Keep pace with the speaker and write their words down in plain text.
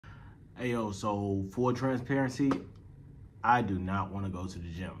Hey yo, so full transparency, I do not want to go to the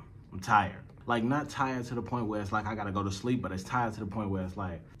gym. I'm tired. Like, not tired to the point where it's like I gotta go to sleep, but it's tired to the point where it's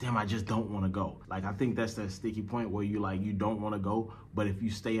like, damn, I just don't want to go. Like, I think that's that sticky point where you don't want to go, but if you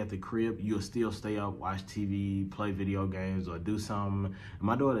stay at the crib, you'll still stay up, watch TV, play video games, or do something. And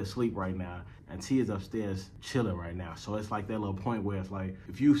my daughter's asleep right now, and T is upstairs chilling right now. So it's like that little point where it's like,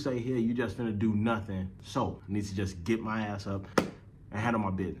 if you stay here, you just finna do nothing. So I need to just get my ass up and handle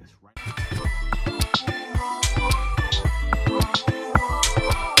my business. Right?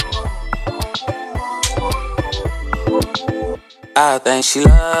 I think she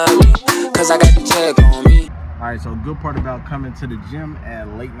love me, cause I got the check on me. All right, so good part about coming to the gym at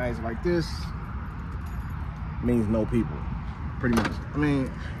late nights like this means no people, pretty much. I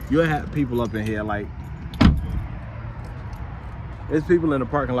mean, you'll have people up in here, like, there's people in the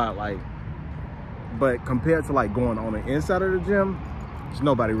parking lot, like, but compared to like going on the inside of the gym, there's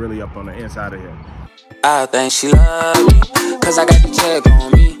nobody really up on the inside of here. I think she love me, cause I got the check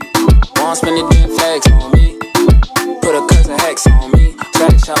on me. Won't spend the damn flex on me. Put a cousin Hex on me.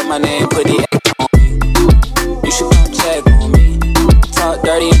 Scratch out my name, put the X on me. You should come check on me. Talk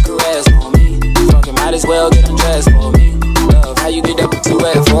dirty and caress on me. Fucking might as well get undressed for me. Love how you get that too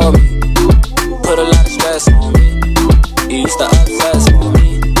wet for me. Put a lot of stress on me. You used to obsess for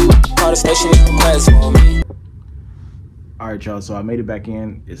me. Call the station and request for me. All right, y'all, so I made it back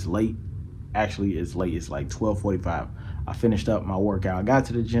in. It's late. Actually, it's late. It's like 12:45. I finished up my workout. I got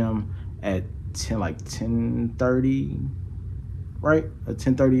to the gym at 10:30, right?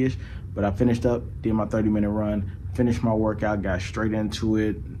 10:30-ish. But I finished up, did my 30-minute run, finished my workout, got straight into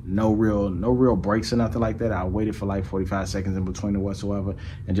it. No real breaks or nothing like that. I waited for like 45 seconds in between it whatsoever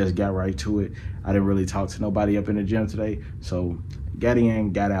and just got right to it. I didn't really talk to nobody up in the gym today. So got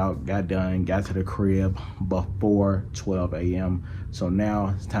in, got out, got done, got to the crib before 12 a.m. So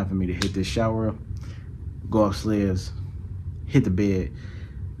now it's time for me to hit this shower, go upstairs, hit the bed,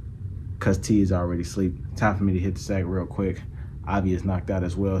 because T is already asleep. Time for me to hit the sack real quick. Ivy is knocked out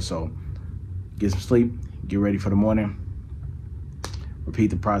as well, so get some sleep, get ready for the morning,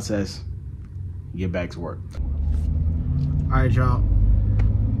 repeat the process, get back to work. All right, y'all.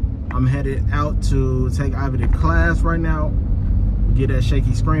 I'm headed out to take Ivy to class right now. Get that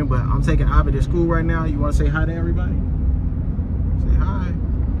shaky screen, but I'm taking Ivy to school right now. You want to say hi to everybody? Say hi.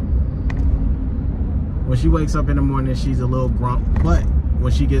 When she wakes up in the morning, she's a little grump, but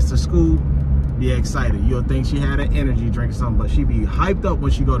when she gets to school, be excited. You'll think she had an energy drink or something, but she be hyped up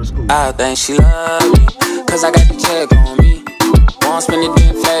when she go to school. I think she love me, cause I got the check on me. Won't spend the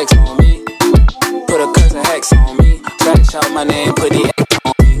damn flex on me. Put a cousin Hex on me. Scratch out my name, put the X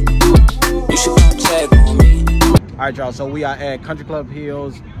on me. You should come check on me. All right, y'all, so we are at Country Club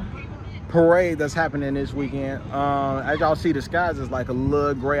Hills parade that's happening this weekend. As y'all see, the skies is like a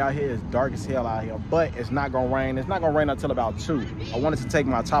little gray out here. It's dark as hell out here, but it's not gonna rain. It's not gonna rain until about 2. I wanted to take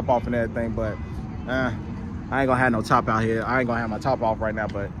my top off and everything, but I ain't gonna have no top out here. I ain't gonna have my top off right now,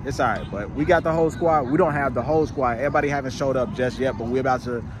 but it's all right. But we got the whole squad. We don't have the whole squad. Everybody haven't showed up just yet, but we're about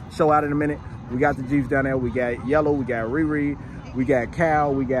to show out in a minute. We got the Jeeps down there. We got Yellow, we got Riri, we got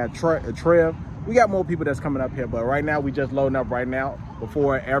Cal, we got Trev. We got more people that's coming up here, but right now we just loading up right now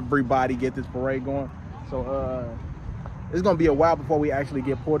before everybody get this parade going. So it's gonna be a while before we actually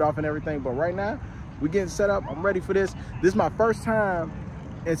get pulled off and everything, but right now we getting set up. I'm ready for this. This is my first time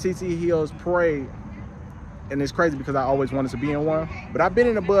in CC Hills parade, and it's crazy because I always wanted to be in one, but I've been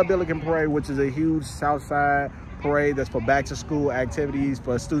in the Bud Billiken parade, which is a huge South Side parade that's for back to school activities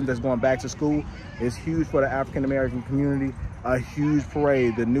for students that's going back to school. It's huge for the African American community. A huge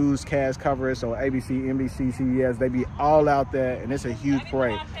parade. The newscast cover it, so ABC, NBC, CBS, they be all out there, and it's a huge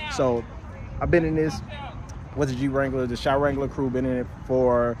parade. So I've been in this with the Wrangler, the Shot Wrangler crew, been in it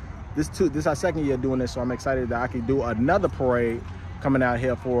for this is our second year doing this, so I'm excited that I can do another parade coming out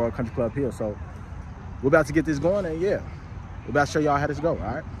here for Country Club Hill. So we're about to get this going, and yeah, we're about to show y'all how this go.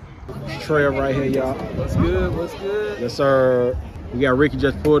 All right, Trev right here, y'all. What's good? What's good? Yes, sir. We got Ricky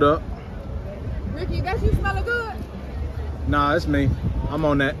just pulled up. Ricky, you guys, you smelling good? Nah, it's me. I'm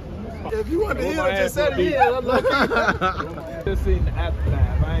on that. If you want to heal, just set it here. Just seen the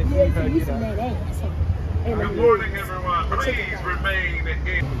aftermath. I ain't seen her get out. Good morning, everyone. Please remain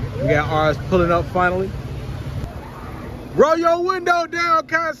in. We got ours pulling up finally. Roll your window down,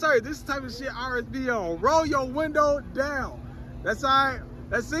 concert. This is the type of shit ours be on. Roll your window down. That's all right.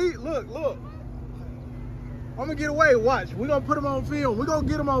 Let's see. Look. I'm gonna get away. Watch. We're gonna put them on film. We're gonna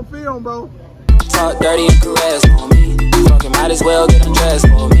get them on film, bro. Talk dirty and caress on me. Fucking might as well get undressed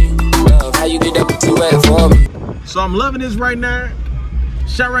for me. Love how you get that too wet for me. So I'm loving this right now.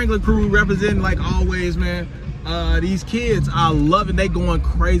 Shot Wrangler crew representing like always, man. These kids are loving, they going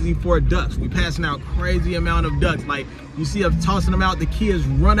crazy for ducks. We passing out crazy amount of ducks. Like you see us tossing them out, the kids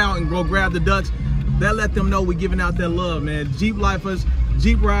run out and go grab the ducks. That let them know we giving out that love, man. Jeep lifers,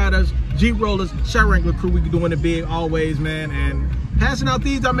 Jeep riders, Jeep rollers, Wrangler crew, we doing it big always, man. And passing out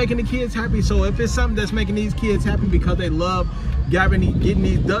these are making the kids happy. So if it's something that's making these kids happy because they love getting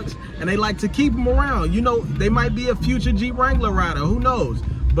these ducks and they like to keep them around, you know, they might be a future Jeep Wrangler rider, who knows?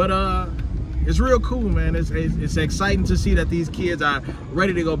 But it's real cool, man. It's exciting to see that these kids are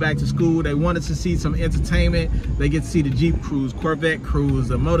ready to go back to school. They wanted to see some entertainment. They get to see the Jeep crews, Corvette crews,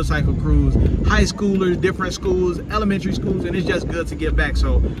 the motorcycle crews, high schoolers, different schools, elementary schools, and it's just good to give back.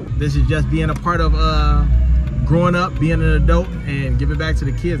 So this is just being a part of growing up, being an adult, and give it back to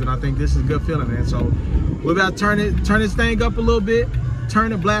the kids. And I think this is a good feeling, man. So we're about to turn this thing up a little bit,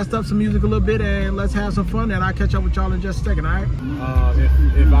 turn it, blast up some music a little bit, and let's have some fun. And I'll catch up with y'all in just a second, all right?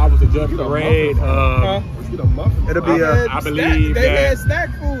 If I was to judge the parade, it'll be I believe they that had snack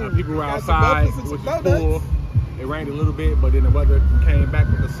food. people were outside, it was cool. It rained a little bit, but then the weather came back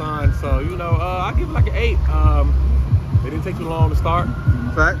with the sun. So, you know, I give it like an 8. It didn't take too long to start.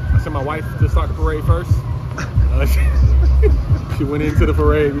 Fact. I sent my wife to start the parade first. She went into the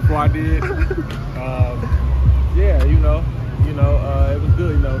parade before I did. Yeah, you know, it was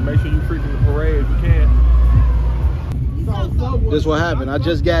good. You know, make sure you freaking the parade if you can. This what happened. I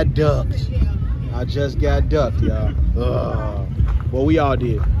just got ducked. Y'all. Well, we all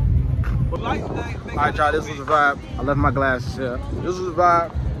did. All right, y'all, this was a vibe. I left my glasses here. This was a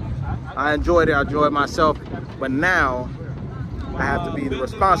vibe. I enjoyed it. I enjoyed myself. But now I have to be the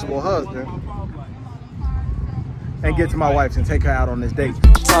responsible husband and get to my wife and take her out on this date.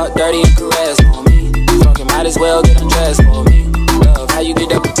 Talk dirty and caress on me. Fucking might as well get undressed for me. Love how you get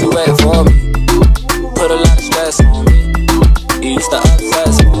that too wet for me. Put a lot of stress on me. You used to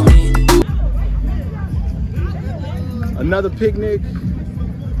obsess for me. Another picnic,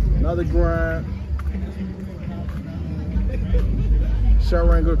 another grind.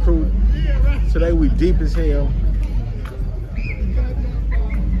 Wrangler crew. Today we deep as hell.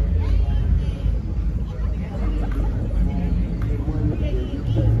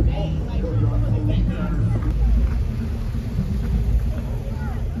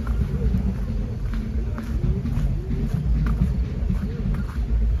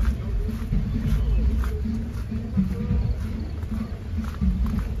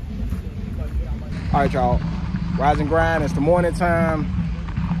 All right, y'all, rise and grind. It's the morning time.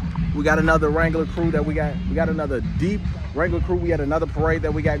 We got another Wrangler crew that we got another deep Wrangler crew. We had another parade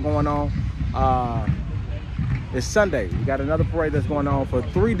that we got going on. It's Sunday. We got another parade that's going on for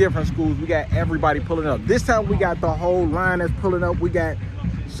 3 different schools. We got everybody pulling up. This time we got the whole line that's pulling up.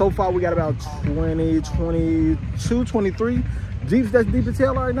 So far we got about 20, 22, 23 Jeeps that's deep as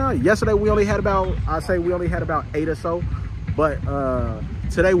hell right now. Yesterday we only had about, I'd say we only had about 8 or so. But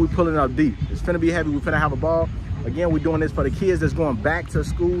today we're pulling up deep. It's finna be heavy. We're finna have a ball. Again, we're doing this for the kids that's going back to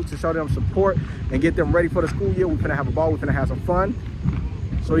school to show them support and get them ready for the school year. We're finna have a ball. We're finna have some fun.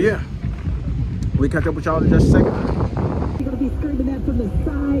 So yeah, we'll catch up with y'all in just a second. You're going to be screaming that from the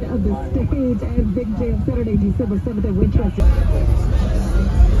side of the stage at Big Jam Saturday, December 7th at Winchester.